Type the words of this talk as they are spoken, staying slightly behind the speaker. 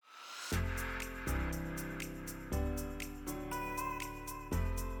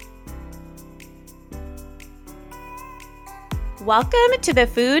Welcome to the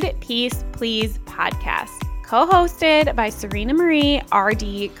Food, Peace, Please podcast, co-hosted by Serena Marie,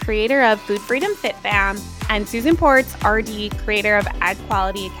 RD, creator of Food Freedom Fit Fam, and Susan Ports, RD, creator of Ag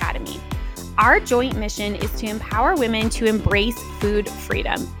Quality Academy. Our joint mission is to empower women to embrace food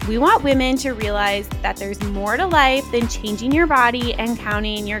freedom. We want women to realize that there's more to life than changing your body and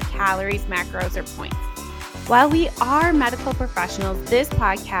counting your calories, macros, or points. While we are medical professionals, this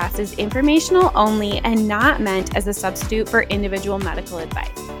podcast is informational only and not meant as a substitute for individual medical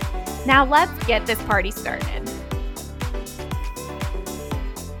advice. Now let's get this party started.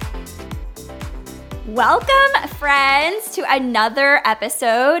 Welcome, friends, to another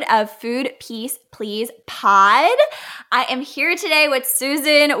episode of Food, Peace, Please pod. I am here today with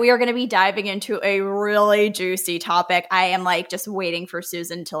Susan. We are going to be diving into a really juicy topic. I am just waiting for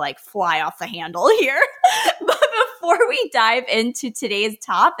Susan to fly off the handle here. But before we dive into today's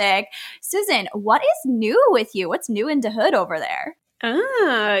topic, Susan, what is new with you? What's new in the hood over there?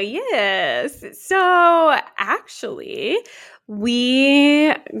 Oh, yes. So actually,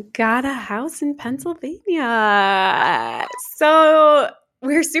 we got a house in Pennsylvania. So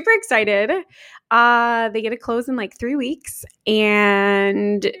we're super excited. They get to close in 3 weeks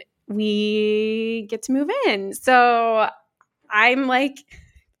and we get to move in. So I'm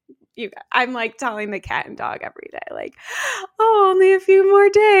telling the cat and dog every day, only a few more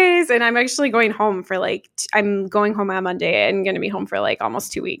days. And I'm actually going home for I'm going home on Monday and going to be home for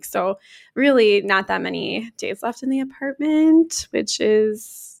almost 2 weeks. So really not that many days left in the apartment, which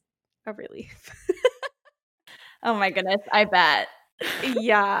is a relief. Oh my goodness, I bet.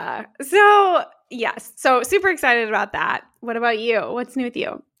 Yeah. So yes. So super excited about that. What about you? What's new with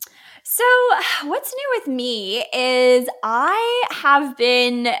you? So what's new with me is I'm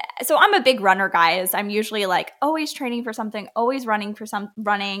a big runner, guys. I'm usually always training for something, always running.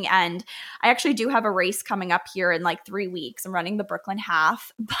 And I actually do have a race coming up here in 3 weeks. I'm running the Brooklyn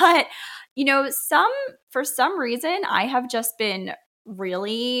Half. But, for some reason, I have just been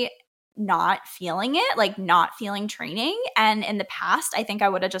really not feeling it, not feeling training. And in the past, I think I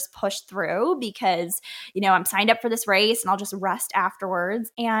would have just pushed through because, I'm signed up for this race and I'll just rest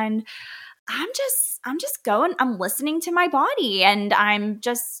afterwards. And I'm listening to my body and I'm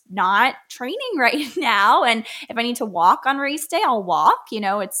just not training right now. And if I need to walk on race day, I'll walk,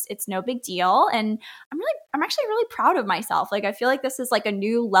 it's no big deal. And I'm actually really proud of myself. I feel like this is a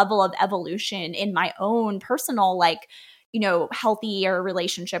new level of evolution in my own personal, healthier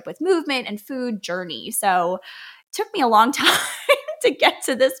relationship with movement and food journey. So it took me a long time to get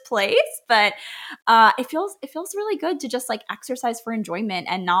to this place, but it feels really good to just exercise for enjoyment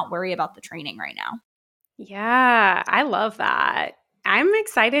and not worry about the training right now. Yeah, I love that. I'm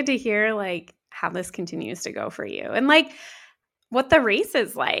excited to hear how this continues to go for you and what the race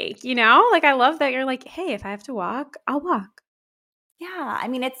is like, I love that you're hey, if I have to walk, I'll walk. Yeah,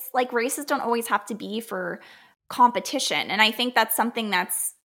 it's races don't always have to be for competition. And I think that's something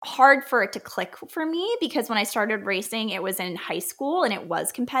that's hard for it to click for me because when I started racing, it was in high school and it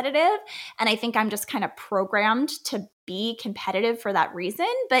was competitive. And I think I'm just kind of programmed to be competitive for that reason.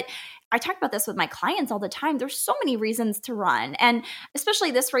 But I talk about this with my clients all the time. There's so many reasons to run. And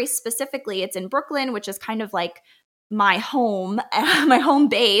especially this race specifically, it's in Brooklyn, which is kind of my home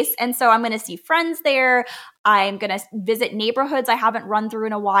base. And so I'm going to see friends there. I'm going to visit neighborhoods I haven't run through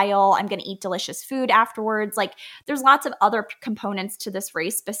in a while. I'm going to eat delicious food afterwards. There's lots of other components to this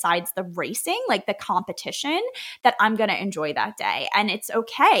race besides the racing, the competition that I'm going to enjoy that day. And it's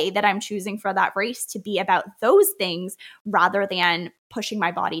okay that I'm choosing for that race to be about those things rather than pushing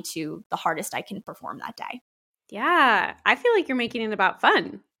my body to the hardest I can perform that day. Yeah. I feel like you're making it about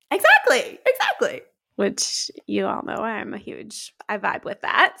fun. Exactly. Which you all know I vibe with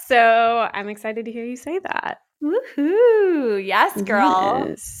that. So I'm excited to hear you say that. Woohoo. Yes, girl.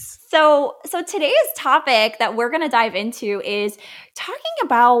 Yes. So today's topic that we're going to dive into is talking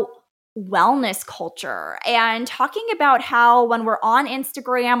about wellness culture and talking about how when we're on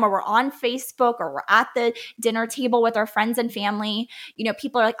Instagram or we're on Facebook or we're at the dinner table with our friends and family,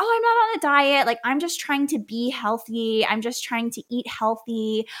 people are oh, I'm not on a diet. I'm just trying to be healthy. I'm just trying to eat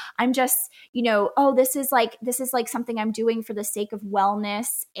healthy. I'm just, oh, this is something I'm doing for the sake of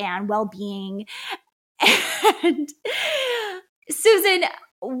wellness and well-being. And Susan,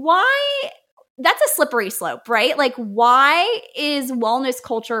 why? That's a slippery slope, right? Why is wellness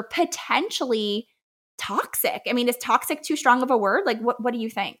culture potentially toxic? Is toxic too strong of a word? What do you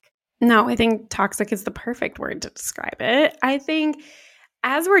think? No, I think toxic is the perfect word to describe it. I think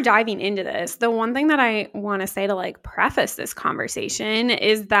as we're diving into this, the one thing that I want to say to preface this conversation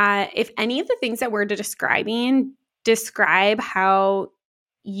is that if any of the things that we're describe how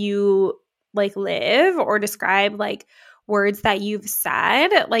you live or describe words that you've said,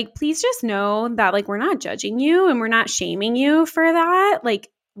 like, please just know that, like, we're not judging you and we're not shaming you for that. Like,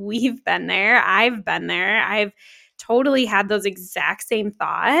 we've been there. I've been there. I've totally had those exact same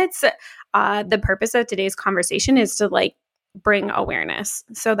thoughts. The purpose of today's conversation is to, like, bring awareness.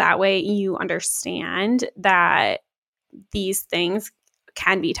 So that way you understand that these things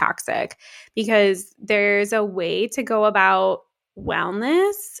can be toxic, because there's a way to go about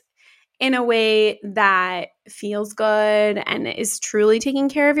wellness in a way that feels good and is truly taking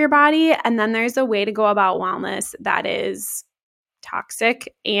care of your body. And then there's a way to go about wellness that is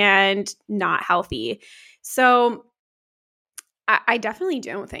toxic and not healthy. So I definitely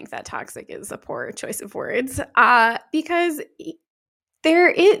don't think that toxic is a poor choice of words, because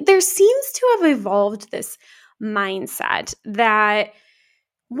there seems to have evolved this mindset that,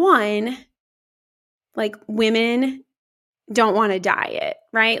 one, like, women don't want to diet,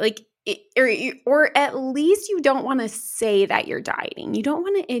 right? Like, or at least you don't want to say that you're dieting. You don't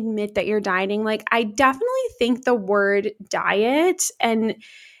want to admit that you're dieting. Like, I definitely think the word diet and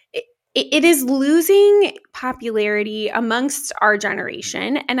it is losing popularity amongst our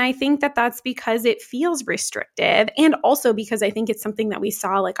generation. And I think that that's because it feels restrictive, and also because I think it's something that we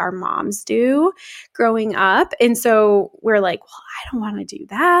saw, like, our moms do growing up. And so we're like, well, I don't want to do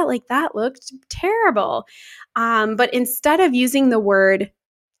that. Like, that looked terrible. But instead of using the word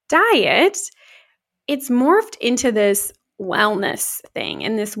diet, it's morphed into this wellness thing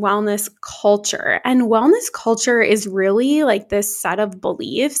and this wellness culture. And wellness culture is really like this set of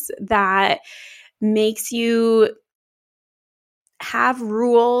beliefs that makes you have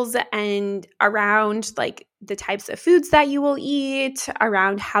rules and around, like, the types of foods that you will eat,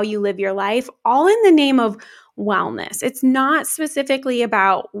 around how you live your life, all in the name of wellness. It's not specifically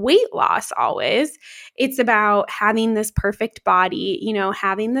about weight loss always. It's about having this perfect body, you know,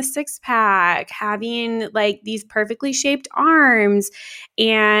 having the six pack, having, like, these perfectly shaped arms,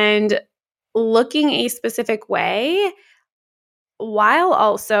 and looking a specific way, while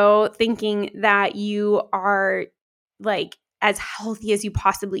also thinking that you are, like, as healthy as you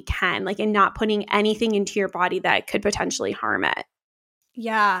possibly can, like, and not putting anything into your body that could potentially harm it.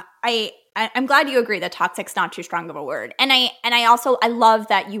 Yeah, I'm glad you agree that toxic's not too strong of a word. And I also love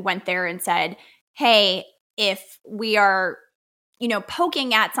that you went there and said, hey, if we are, you know,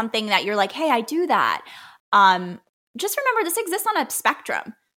 poking at something that you're like, hey, I do that. Just remember, this exists on a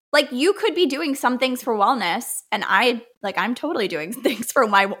spectrum. Like, you could be doing some things for wellness, and I'm totally doing things for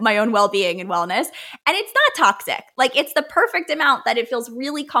my own well-being and wellness, and it's not toxic. Like, it's the perfect amount that it feels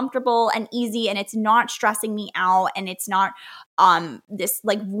really comfortable and easy, and it's not stressing me out, and it's not this,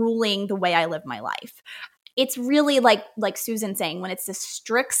 like, ruling the way I live my life. It's really like Susan saying, when it's this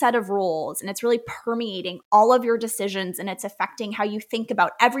strict set of rules and it's really permeating all of your decisions, and it's affecting how you think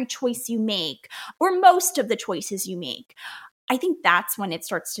about every choice you make, or most of the choices you make, I think that's when it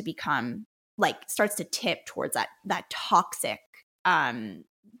starts to become, like, starts to tip towards that toxic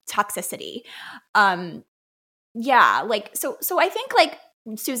toxicity. Yeah, like, so I think, like,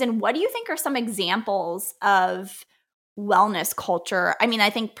 Susan, what do you think are some examples of wellness culture? I mean, I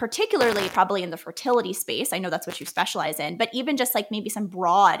think particularly probably in the fertility space. I know that's what you specialize in, but even just, like, maybe some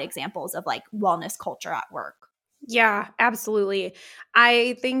broad examples of, like, wellness culture at work. Yeah, absolutely.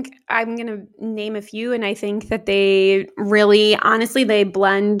 I think I'm going to name a few, and I think that they really, honestly, they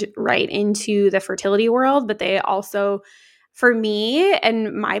blend right into the fertility world, but they also, for me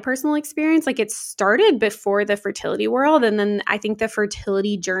and my personal experience, like, it started before the fertility world. And then I think the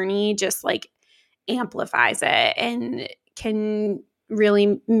fertility journey just, like, amplifies it and can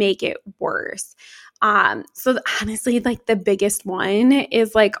really make it worse. So honestly, like, the biggest one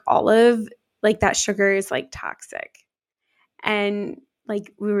is, like, olive, like, that sugar is, like, toxic. And,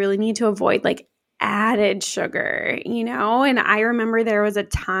 like, we really need to avoid, like, added sugar, you know? And I remember there was a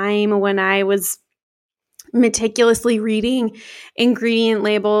time when I was meticulously reading ingredient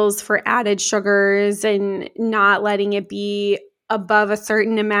labels for added sugars and not letting it be above a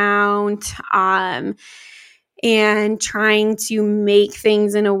certain amount, and trying to make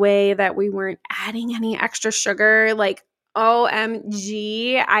things in a way that we weren't adding any extra sugar. Like,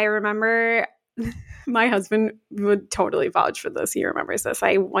 OMG, I remember my husband would totally vouch for this. He remembers this.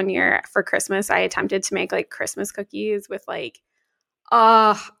 One year for Christmas, I attempted to make, like, Christmas cookies with, like,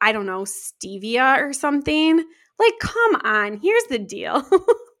 I don't know, stevia or something. Like, come on, here's the deal.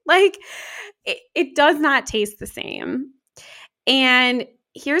 Like, it does not taste the same. And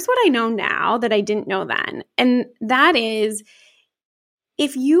here's what I know now that I didn't know then. And that is,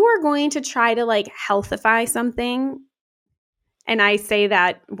 if you are going to try to, like, healthify something, and I say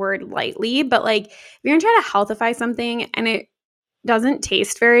that word lightly, but, like, if you're going to try to healthify something and it doesn't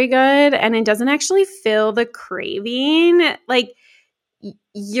taste very good and it doesn't actually fill the craving, like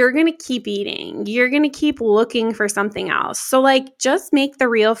you're going to keep eating. You're going to keep looking for something else. So like just make the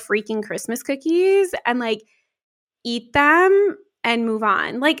real freaking Christmas cookies and like eat them and move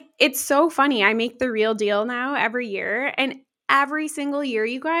on. Like it's so funny. I make the real deal now every year, and every single year,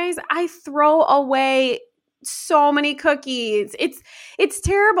 you guys, I throw away so many cookies. It's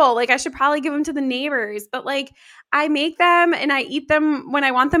terrible. Like I should probably give them to the neighbors, but like I make them and I eat them when I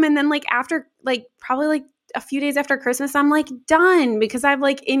want them, and then like after like probably like a few days after Christmas, I'm like done because I've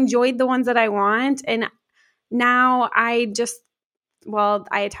like enjoyed the ones that I want, and now I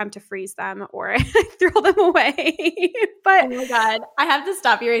attempt to freeze them or I throw them away. But oh my God, I have to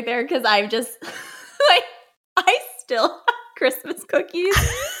stop you right there because I'm just like, I still have Christmas cookies.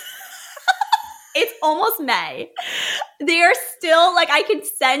 It's almost May. They are still like, I can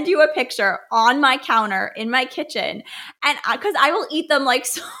send you a picture on my counter in my kitchen, and because I will eat them like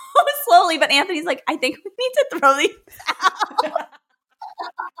so slowly. But Anthony's like, I think we need to throw these out.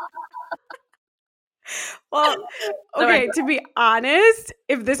 Well, okay, to be honest,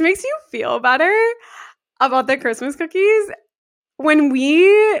 if this makes you feel better about the Christmas cookies, when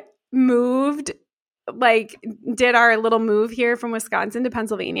we moved, like did our little move here from Wisconsin to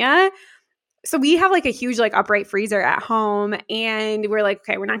Pennsylvania, so we have like a huge like upright freezer at home, and we're like,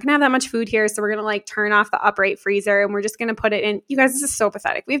 okay, we're not gonna have that much food here, so we're gonna like turn off the upright freezer and we're just gonna put it in. You guys, this is so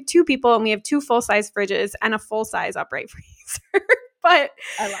pathetic. We have 2 people and we have 2 full-size fridges and a full-size upright freezer. But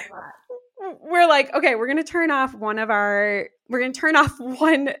I love that. We're like, okay, we're going to turn off one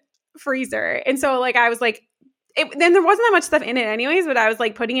freezer. And so like, I was like, then there wasn't that much stuff in it anyways, but I was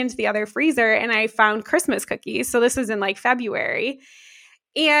like putting it into the other freezer and I found Christmas cookies. So this was in like February.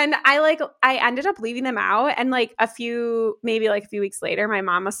 And I ended up leaving them out. And like maybe like a few weeks later, my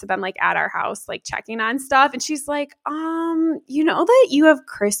mom must have been like at our house, like checking on stuff. And she's like, you know that you have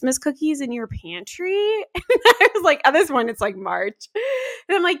Christmas cookies in your pantry? And I was like, at this point, it's like March.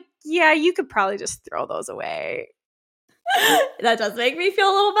 And I'm like, yeah, you could probably just throw those away. That does make me feel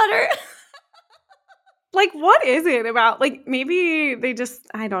a little better. Like, what is it about? Like, maybe they just,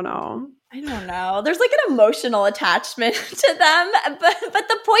 I don't know. There's like an emotional attachment to them. But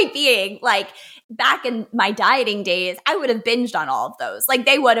the point being, like, back in my dieting days, I would have binged on all of those. Like,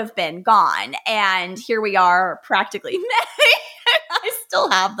 they would have been gone. And here we are practically May. I still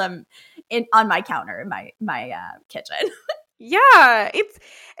have them on my counter in my kitchen. Yeah.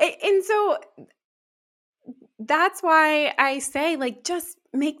 And so that's why I say, like, just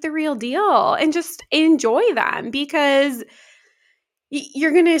make the real deal and just enjoy them, because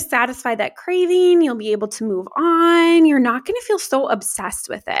you're going to satisfy that craving. You'll be able to move on. You're not going to feel so obsessed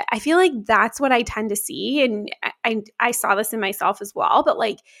with it. I feel like that's what I tend to see. And I saw this in myself as well. But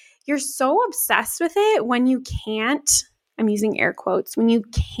like, you're so obsessed with it when you can't, I'm using air quotes, when you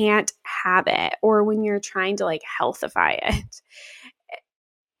can't have it, or when you're trying to like healthify it.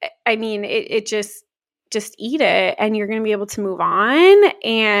 I mean, it just eat it and you're going to be able to move on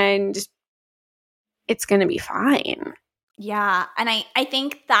and it's going to be fine. Yeah. And I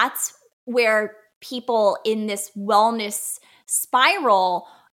think that's where people in this wellness spiral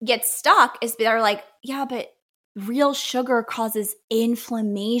get stuck, is they're like, yeah, but real sugar causes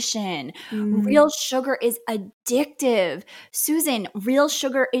inflammation. Real sugar is addictive. Susan, real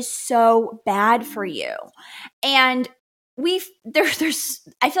sugar is so bad for you. And there's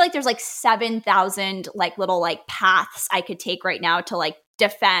I feel like there's like 7,000 like little like paths I could take right now to like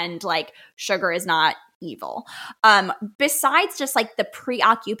defend like sugar is not evil. Besides just like the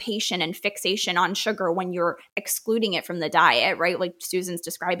preoccupation and fixation on sugar when you're excluding it from the diet, right? Like Susan's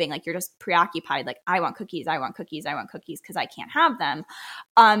describing, like you're just preoccupied, like I want cookies because I can't have them.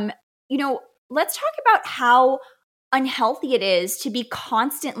 Let's talk about how unhealthy it is to be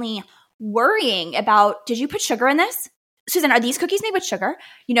constantly worrying about, did you put sugar in this? Susan, are these cookies made with sugar?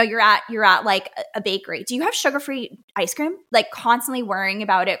 You're at like a bakery. Do you have sugar-free ice cream? Like constantly worrying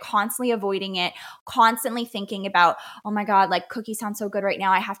about it, constantly avoiding it, constantly thinking about, oh my God, like cookies sound so good right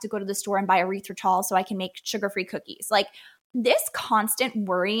now. I have to go to the store and buy erythritol so I can make sugar-free cookies. Like this constant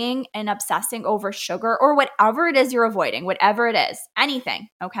worrying and obsessing over sugar or whatever it is you're avoiding, whatever it is, anything,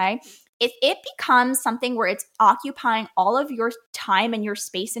 okay? If it becomes something where it's occupying all of your time and your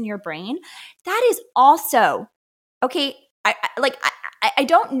space in your brain, that is also okay. I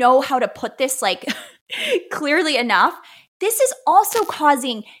don't know how to put this like clearly enough. This is also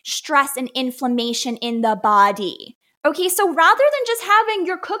causing stress and inflammation in the body. Okay, so rather than just having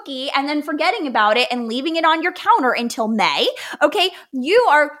your cookie and then forgetting about it and leaving it on your counter until May, okay,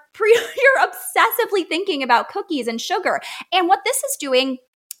 you're obsessively thinking about cookies and sugar. And what this is doing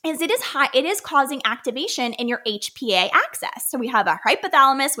is it is causing activation in your HPA axis. So we have our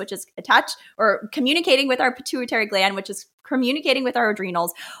hypothalamus, which is attached or communicating with our pituitary gland, which is communicating with our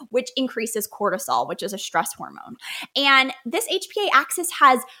adrenals, which increases cortisol, which is a stress hormone. And this HPA axis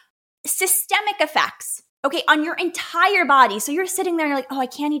has systemic effects, okay, on your entire body. So you're sitting there and you're like, oh, I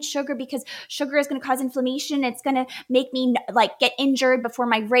can't eat sugar because sugar is going to cause inflammation. It's going to make me like get injured before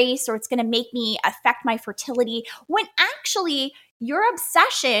my race, or it's going to make me affect my fertility. When actually your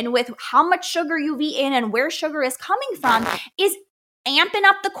obsession with how much sugar you've eaten and where sugar is coming from is amping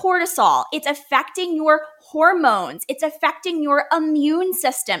up the cortisol. It's affecting your hormones. It's affecting your immune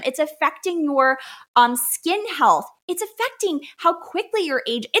system. It's affecting your skin health. It's affecting how quickly you're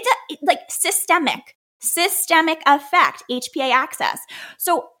aging. It's like systemic effect, HPA axis.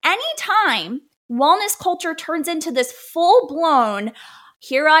 So anytime wellness culture turns into this full-blown,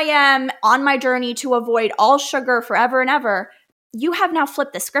 here I am on my journey to avoid all sugar forever and ever, you have now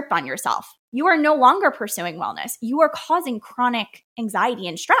flipped the script on yourself. You are no longer pursuing wellness. You are causing chronic anxiety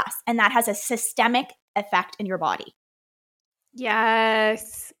and stress, and that has a systemic effect in your body.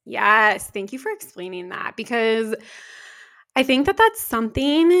 Yes. Thank you for explaining that, because I think that that's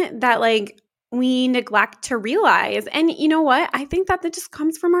something that like we neglect to realize. And you know what? I think that just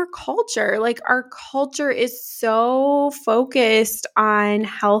comes from our culture. Like our culture is so focused on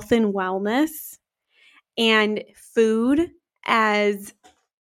health and wellness and food as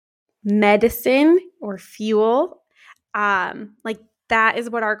medicine or fuel. Like that is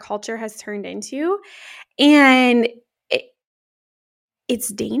what our culture has turned into. And it's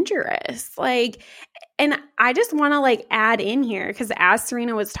dangerous. Like, and I just want to like add in here, because as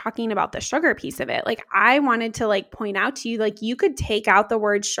Serena was talking about the sugar piece of it, like I wanted to like point out to you, like you could take out the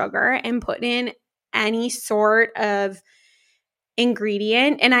word sugar and put in any sort of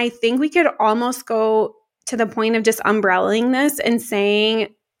ingredient. And I think we could almost go to the point of just umbrellaing this and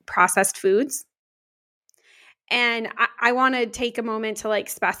saying processed foods. And I want to take a moment to like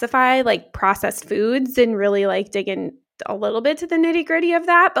specify like processed foods and really like dig in a little bit to the nitty gritty of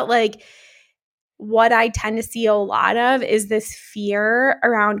that. But like what I tend to see a lot of is this fear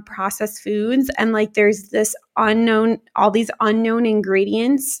around processed foods. And like there's this all these unknown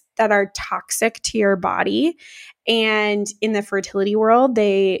ingredients that are toxic to your body. And in the fertility world,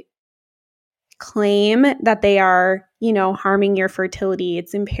 they claim that they are, harming your fertility.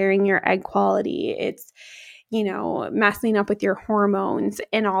 It's impairing your egg quality. It's, messing up with your hormones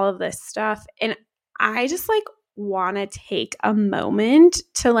and all of this stuff. And I just like want to take a moment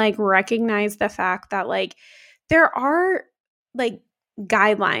to like recognize the fact that like there are like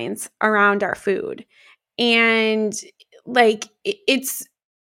guidelines around our food, and like it's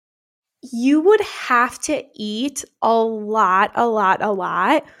you would have to eat a lot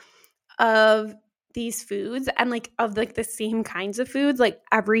of these foods and like of like the same kinds of foods like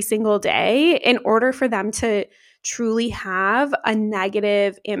every single day in order for them to truly have a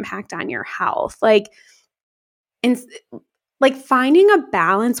negative impact on your health. Like, and like finding a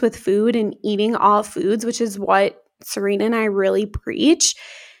balance with food and eating all foods, which is what Serena and I really preach.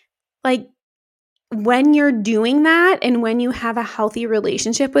 Like when you're doing that and when you have a healthy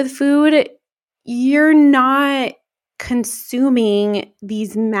relationship with food, you're not consuming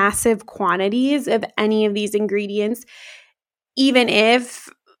these massive quantities of any of these ingredients, even if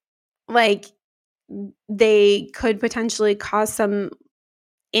like they could potentially cause some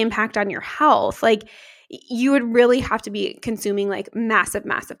impact on your health. Like you would really have to be consuming like massive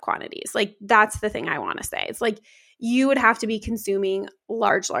quantities. Like that's the thing I want to say. It's like you would have to be consuming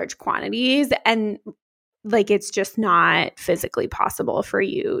large quantities, and like it's just not physically possible for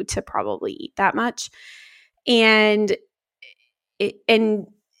you to probably eat that much. And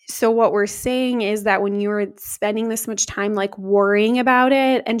so what we're saying is that when you're spending this much time like worrying about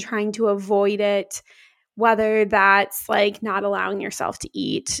it and trying to avoid it, whether that's like not allowing yourself to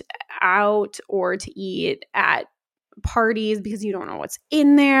eat out or to eat at parties because you don't know what's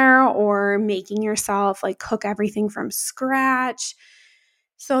in there, or making yourself like cook everything from scratch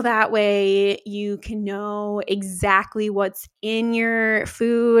so that way you can know exactly what's in your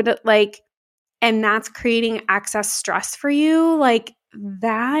food, like, and that's creating excess stress for you, like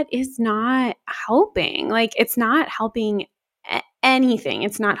that is not helping. Like it's not helping anything.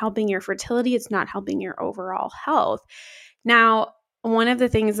 It's not helping your fertility. It's not helping your overall health. Now, one of the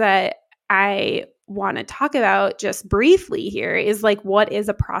things that I want to talk about just briefly here is like, what is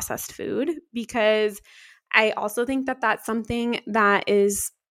a processed food? Because I also think that that's something that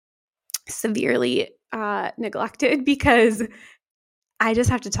is severely neglected, because I just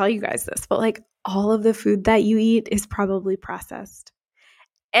have to tell you guys this, but like all of the food that you eat is probably processed.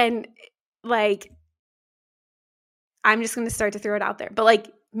 And like, I'm just going to start to throw it out there, but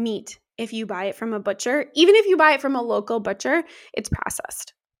like meat, if you buy it from a butcher, even if you buy it from a local butcher, it's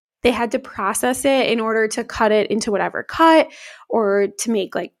processed. They had to process it in order to cut it into whatever cut or to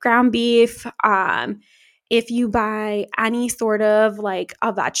make like ground beef. If you buy any sort of like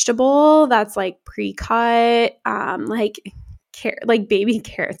a vegetable that's like pre-cut, like baby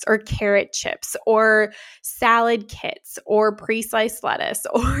carrots or carrot chips or salad kits or pre-sliced lettuce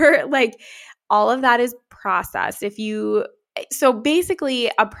or like all of that is processed. So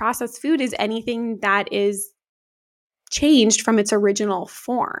basically a processed food is anything that is changed from its original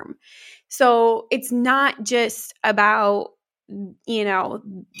form. So it's not just about,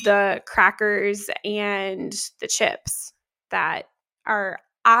 the crackers and the chips that are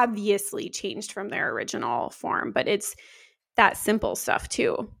obviously changed from their original form, but it's that simple stuff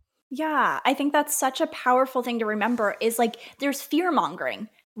too. Yeah, I think that's such a powerful thing to remember is like there's fear mongering,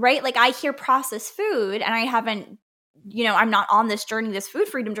 right? Like I hear processed food and I haven't, I'm not on this journey, this food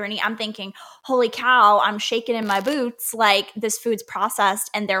freedom journey. I'm thinking, holy cow, I'm shaking in my boots. Like this food's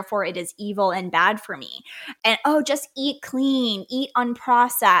processed and therefore it is evil and bad for me. And just eat clean, eat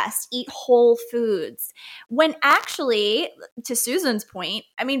unprocessed, eat whole foods. When actually, to Susan's point,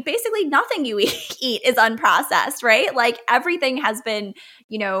 I mean, basically nothing you eat is unprocessed, right? Like everything has been,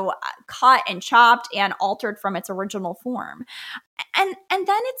 cut and chopped and altered from its original form. And then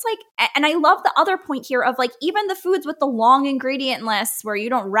it's like, and I love the other point here of like even the foods with the long ingredient lists where you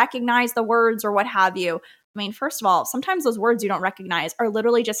don't recognize the words or what have you. I mean, first of all, sometimes those words you don't recognize are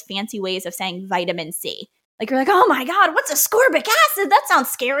literally just fancy ways of saying vitamin C. Like you're like, oh my God, what's ascorbic acid? That sounds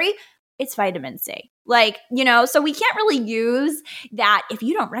scary. It's vitamin C. Like, so we can't really use that. If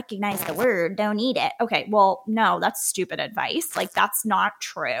you don't recognize the word, don't eat it. Okay, well, no, that's stupid advice. Like that's not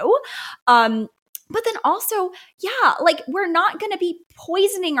true. But then also, yeah, like we're not going to be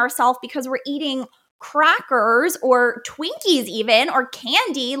poisoning ourselves because we're eating crackers or Twinkies even or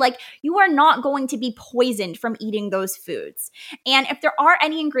candy. Like you are not going to be poisoned from eating those foods. And if there are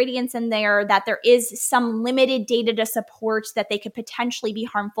any ingredients in there that there is some limited data to support that they could potentially be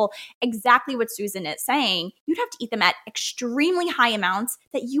harmful, exactly what Susan is saying, you'd have to eat them at extremely high amounts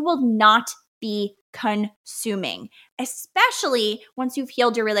that you will not be consuming, especially once you've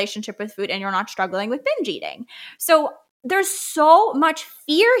healed your relationship with food and you're not struggling with binge eating. So there's so much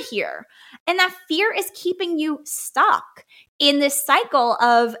fear here. And that fear is keeping you stuck in this cycle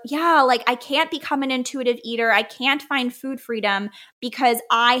of, like I can't become an intuitive eater. I can't find food freedom because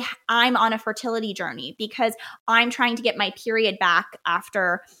I'm on a fertility journey, because I'm trying to get my period back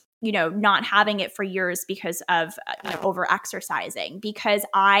after not having it for years because of over exercising, because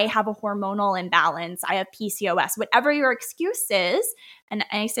I have a hormonal imbalance, I have PCOS, whatever your excuse is. And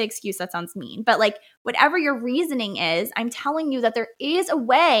I say excuse, that sounds mean, but like whatever your reasoning is, I'm telling you that there is a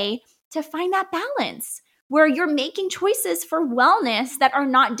way to find that balance where you're making choices for wellness that are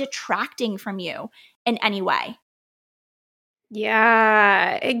not detracting from you in any way.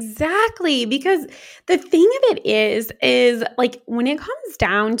 Yeah, exactly. Because the thing of it is like when it comes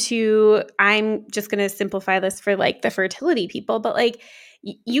down to, I'm just going to simplify this for like the fertility people, but like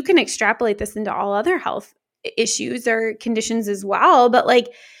you can extrapolate this into all other health issues or conditions as well. But like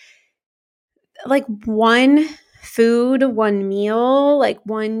one food, one meal, like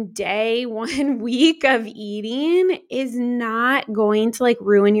one day, 1 week of eating is not going to like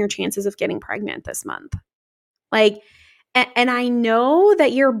ruin your chances of getting pregnant this month. Like, and I know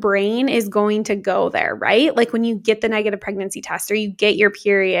that your brain is going to go there, right? Like when you get the negative pregnancy test or you get your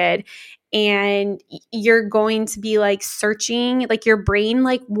period and you're going to be like searching, like your brain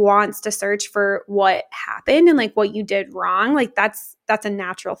like wants to search for what happened and like what you did wrong. Like that's a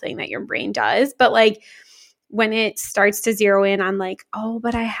natural thing that your brain does. But like when it starts to zero in on like, oh,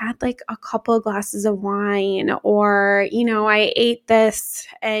 but I had like a couple of glasses of wine or, I ate this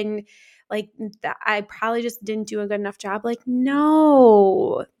and like I probably just didn't do a good enough job. Like,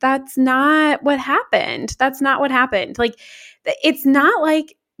 no, that's not what happened. That's not what happened. Like, it's not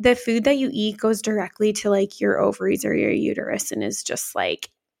like the food that you eat goes directly to like your ovaries or your uterus and is just like,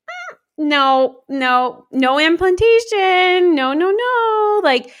 no implantation. No.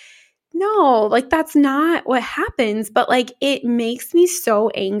 Like, no, like that's not what happens. But like it makes me so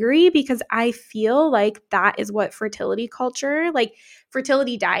angry because I feel like that is what fertility culture, like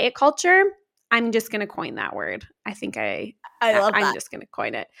fertility diet culture, I'm just going to coin that word. I think I'm just going to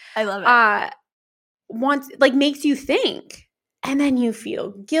coin it. I love it. Once like makes you think and then you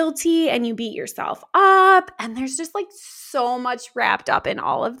feel guilty and you beat yourself up. And there's just like so much wrapped up in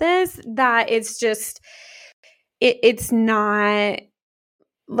all of this that it's just, it's not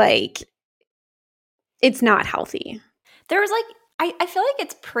like, it's not healthy. There's like, I feel like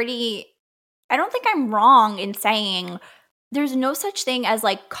it's pretty, I don't think I'm wrong in saying there's no such thing as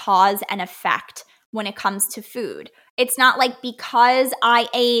like cause and effect when it comes to food. It's not like because I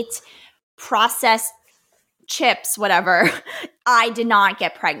ate processed chips, whatever, I did not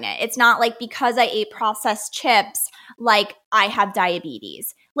get pregnant. It's not like because I ate processed chips, like I have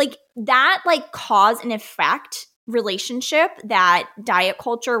diabetes. Like that, like cause and effect relationship that diet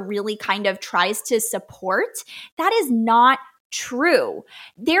culture really kind of tries to support, that is not true.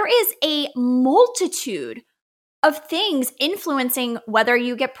 There is a multitude of things influencing whether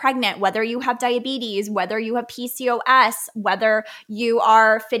you get pregnant, whether you have diabetes, whether you have PCOS, whether you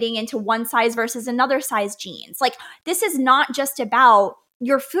are fitting into one size versus another size genes. Like, this is not just about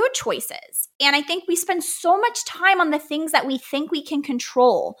your food choices. And I think we spend so much time on the things that we think we can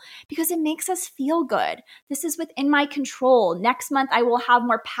control because it makes us feel good. This is within my control. Next month, I will have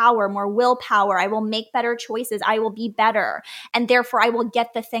more power, more willpower. I will make better choices. I will be better. And therefore, I will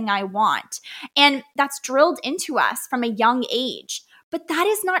get the thing I want. And that's drilled into us from a young age. But that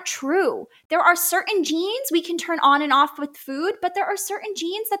is not true. There are certain genes we can turn on and off with food, but there are certain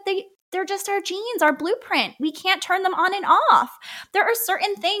genes that they're just our genes, our blueprint. We can't turn them on and off. There are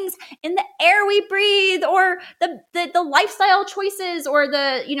certain things in the air we breathe, or the lifestyle choices, or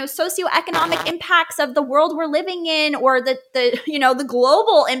the socioeconomic impacts of the world we're living in, or the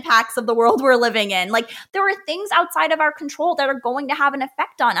global impacts of the world we're living in. Like, there are things outside of our control that are going to have an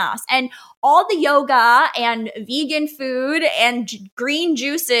effect on us. And all the yoga and vegan food and green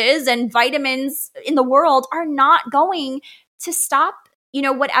juices and vitamins in the world are not going to stop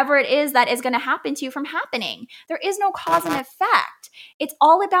whatever it is that is going to happen to you from happening. There is no cause and effect. It's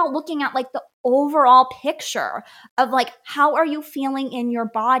all about looking at like the overall picture of like, how are you feeling in your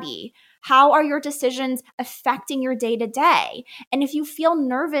body? How are your decisions affecting your day to day? And if you feel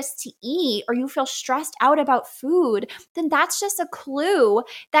nervous to eat or you feel stressed out about food, then that's just a clue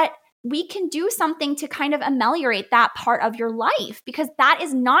that we can do something to kind of ameliorate that part of your life, because that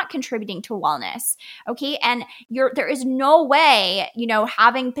is not contributing to wellness. Okay. And there is no way,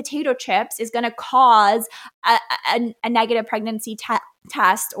 having potato chips is going to cause a negative pregnancy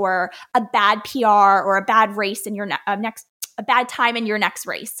test, or a bad PR, or a bad race in your a bad time in your next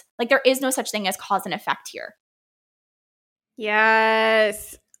race. Like, there is no such thing as cause and effect here.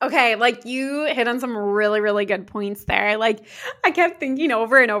 Yes. Okay, like you hit on some really, really good points there. Like, I kept thinking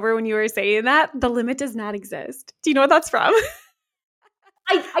over and over when you were saying that, the limit does not exist. Do you know what that's from?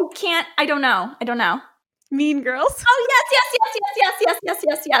 I don't know. Mean Girls. Oh,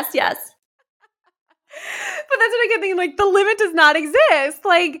 yes. But that's what I kept thinking, like, the limit does not exist.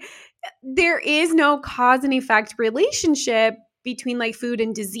 Like, there is no cause and effect relationship between like food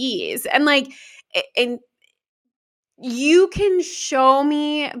and disease. And you can show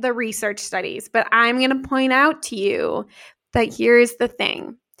me the research studies, but I'm going to point out to you that here's the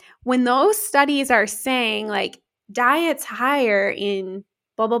thing. When those studies are saying like diets higher in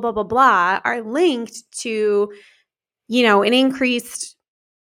blah, blah, blah, blah, blah are linked to, an increased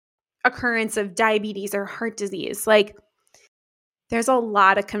occurrence of diabetes or heart disease, like there's a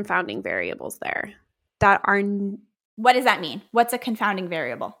lot of confounding variables there that are. What does that mean? What's a confounding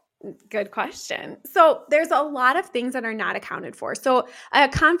variable? Good question. So there's a lot of things that are not accounted for. So a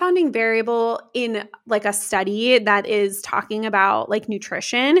confounding variable in like a study that is talking about like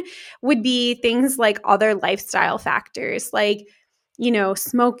nutrition would be things like other lifestyle factors, like,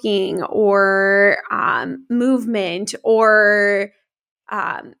 smoking, or movement, or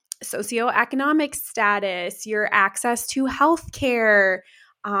socioeconomic status, your access to healthcare.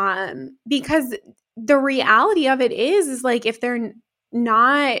 Because the reality of it is like if they're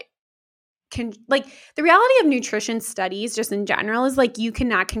not the reality of nutrition studies just in general is like you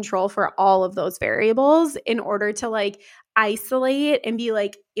cannot control for all of those variables in order to like isolate and be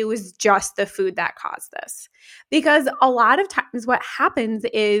like, it was just the food that caused this. Because a lot of times what happens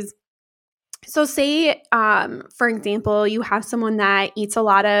is, so say, for example, you have someone that eats a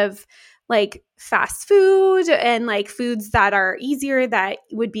lot of like fast food and like foods that are easier that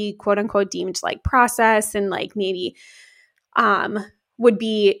would be quote unquote deemed like processed and like maybe would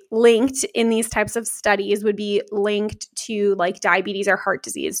be linked in these types of studies, would be linked to like diabetes or heart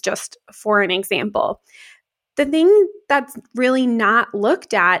disease, just for an example. The thing that's really not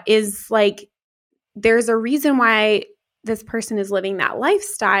looked at is like there's a reason why this person is living that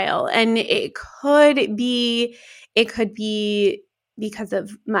lifestyle. And it could be because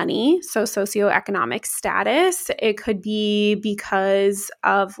of money, so socioeconomic status. It could be because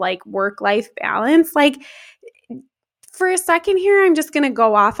of like work-life balance. Like, for a second here, I'm just going to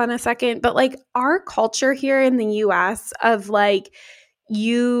go off on a second, but like our culture here in the US of like,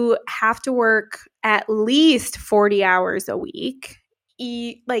 you have to work at least 40 hours a week.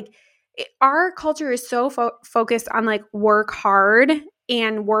 Like our culture is so focused on like work hard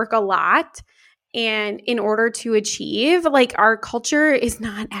and work a lot. And in order to achieve, like our culture is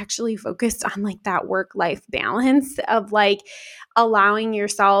not actually focused on like that work-life balance of like allowing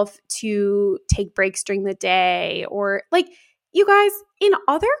yourself to take breaks during the day, or like, you guys, in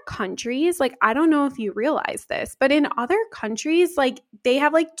other countries, like I don't know if you realize this, but in other countries, like they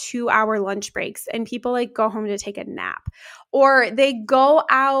have like 2-hour lunch breaks and people like go home to take a nap, or they go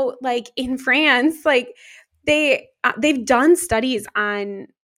out. Like in France, like they've done studies on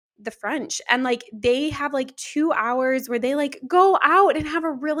the French, and like they have like 2 hours where they like go out and have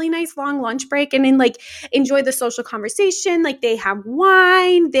a really nice long lunch break and then like enjoy the social conversation. Like they have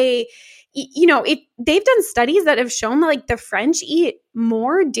wine. They've done studies that have shown that like the French eat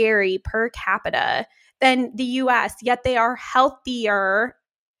more dairy per capita than the US, yet they are healthier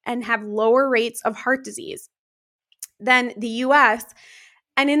and have lower rates of heart disease than the US.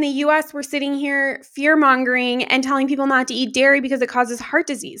 And in the US, we're sitting here fear-mongering and telling people not to eat dairy because it causes heart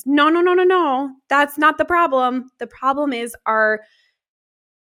disease. No. That's not the problem. The problem is our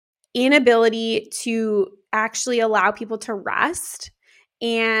inability to actually allow people to rest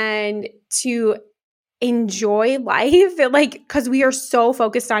and to enjoy life, like, because we are so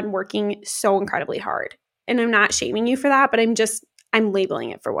focused on working so incredibly hard. And I'm not shaming you for that, but I'm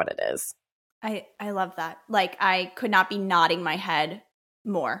labeling it for what it is. I love that. Like, I could not be nodding my head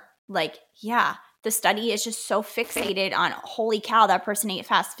more. Like, yeah, the study is just so fixated on, holy cow, that person ate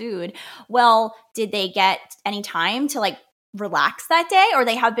fast food. Well, did they get any time to like relax that day, or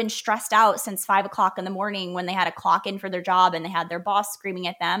they have been stressed out since 5 o'clock in the morning when they had to clock in for their job and they had their boss screaming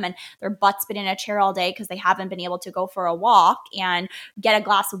at them and their butt's been in a chair all day because they haven't been able to go for a walk and get a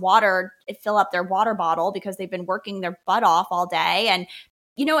glass of water, fill up their water bottle because they've been working their butt off all day. And,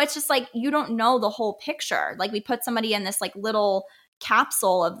 it's just like, you don't know the whole picture. Like, we put somebody in this like little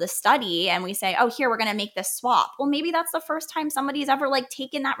capsule of the study and we say, oh, here, we're going to make this swap. Well, maybe that's the first time somebody's ever like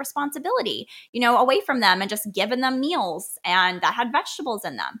taken that responsibility, away from them and just given them meals and that had vegetables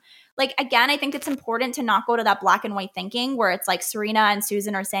in them. Like, again, I think it's important to not go to that black and white thinking where it's like Serena and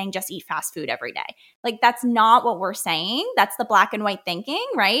Susan are saying, just eat fast food every day. Like, that's not what we're saying. That's the black and white thinking,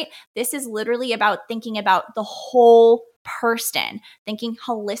 right? This is literally about thinking about the whole person, thinking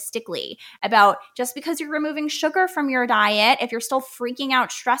holistically about, just because you're removing sugar from your diet, if you're still freaking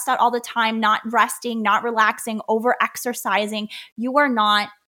out, stressed out all the time, not resting, not relaxing, over exercising, you are not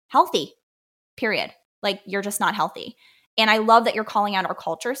healthy, period. Like, you're just not healthy. And I love that you're calling out our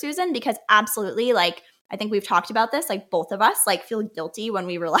culture, Susan, because absolutely, like, I think we've talked about this, like both of us like feel guilty when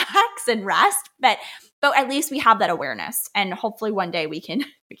we relax and rest, but at least we have that awareness, and hopefully one day we can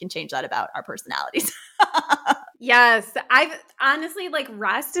change that about our personalities. Yes. I've honestly, like,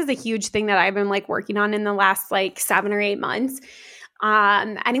 rest is a huge thing that I've been like working on in the last like 7 or 8 months.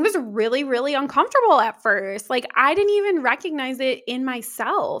 And it was really, really uncomfortable at first. Like, I didn't even recognize it in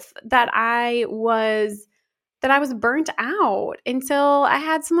myself that I was burnt out until I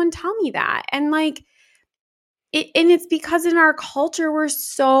had someone tell me that. And like, it's because in our culture, we're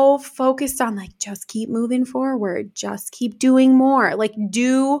so focused on like, just keep moving forward, just keep doing more, like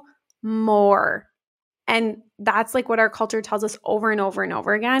do more. And that's like what our culture tells us over and over and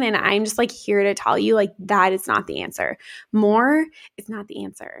over again. And I'm just like here to tell you, like, that is not the answer. More is not the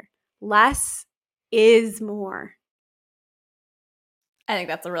answer. Less is more. I think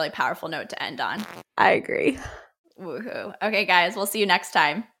that's a really powerful note to end on. I agree. Woohoo. Okay, guys, we'll see you next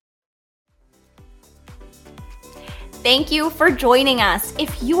time. Thank you for joining us.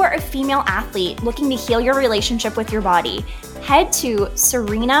 If you are a female athlete looking to heal your relationship with your body, head to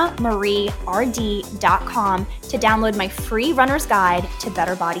serenamarierd.com to download my free runner's guide to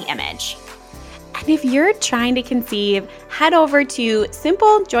better body image. And if you're trying to conceive, head over to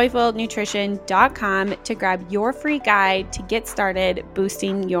simplejoyfulnutrition.com to grab your free guide to get started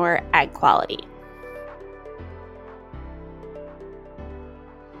boosting your egg quality.